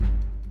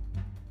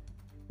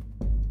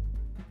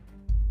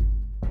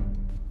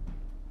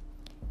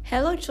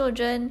Hello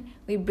children,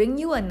 we bring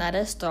you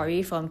another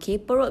story from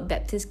Keppel Road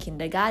Baptist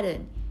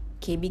Kindergarten,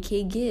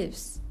 KBK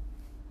Gives.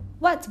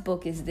 What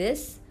book is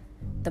this?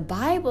 The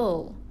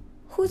Bible.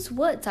 Whose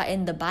words are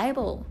in the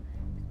Bible?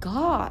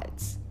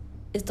 God's.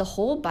 Is the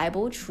whole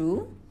Bible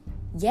true?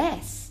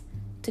 Yes.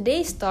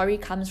 Today's story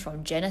comes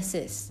from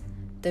Genesis,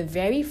 the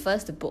very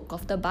first book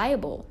of the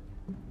Bible.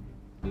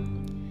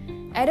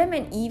 Adam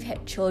and Eve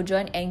had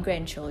children and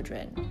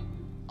grandchildren.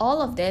 All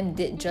of them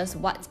did just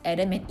what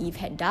Adam and Eve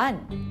had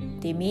done.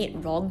 They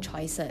made wrong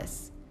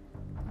choices.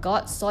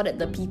 God saw that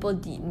the people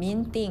did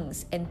mean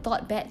things and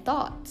thought bad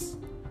thoughts.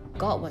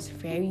 God was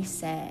very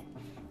sad.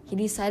 He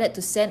decided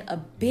to send a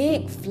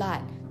big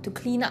flood to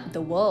clean up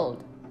the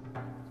world.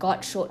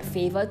 God showed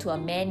favor to a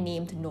man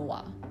named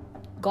Noah.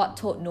 God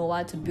told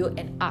Noah to build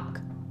an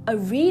ark, a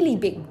really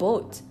big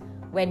boat,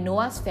 where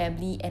Noah's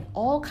family and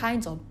all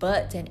kinds of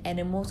birds and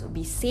animals would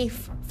be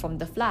safe from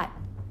the flood.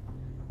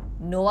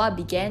 Noah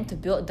began to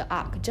build the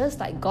ark just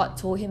like God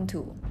told him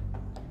to.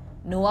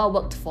 Noah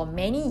worked for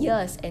many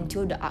years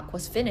until the ark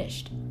was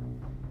finished.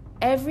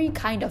 Every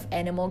kind of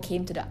animal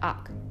came to the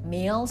ark,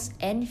 males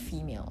and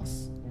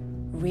females.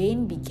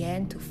 Rain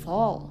began to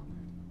fall.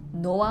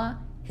 Noah,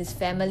 his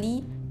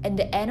family, and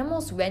the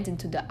animals went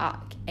into the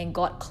ark and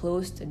God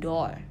closed the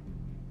door.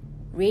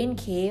 Rain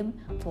came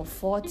for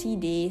 40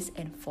 days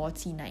and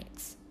 40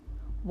 nights.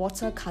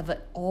 Water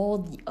covered all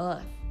the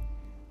earth.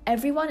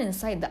 Everyone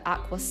inside the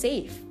ark was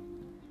safe.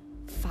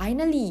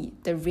 Finally,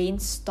 the rain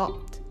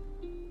stopped.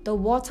 The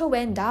water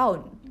went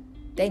down.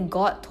 Then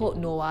God told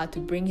Noah to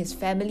bring his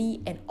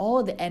family and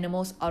all the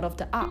animals out of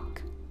the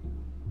ark.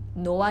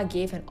 Noah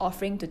gave an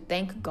offering to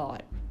thank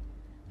God.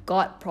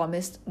 God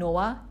promised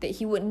Noah that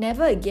he would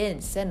never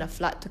again send a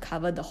flood to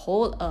cover the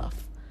whole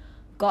earth.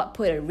 God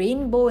put a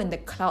rainbow in the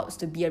clouds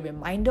to be a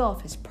reminder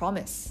of his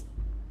promise.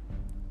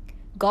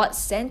 God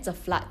sent a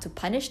flood to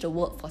punish the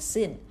world for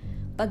sin,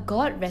 but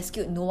God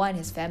rescued Noah and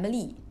his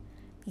family.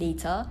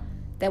 Later,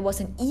 there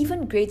was an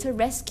even greater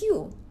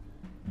rescue.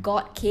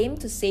 God came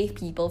to save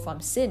people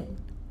from sin.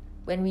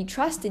 When we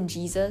trust in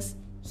Jesus,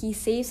 He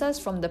saves us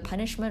from the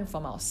punishment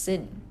from our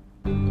sin.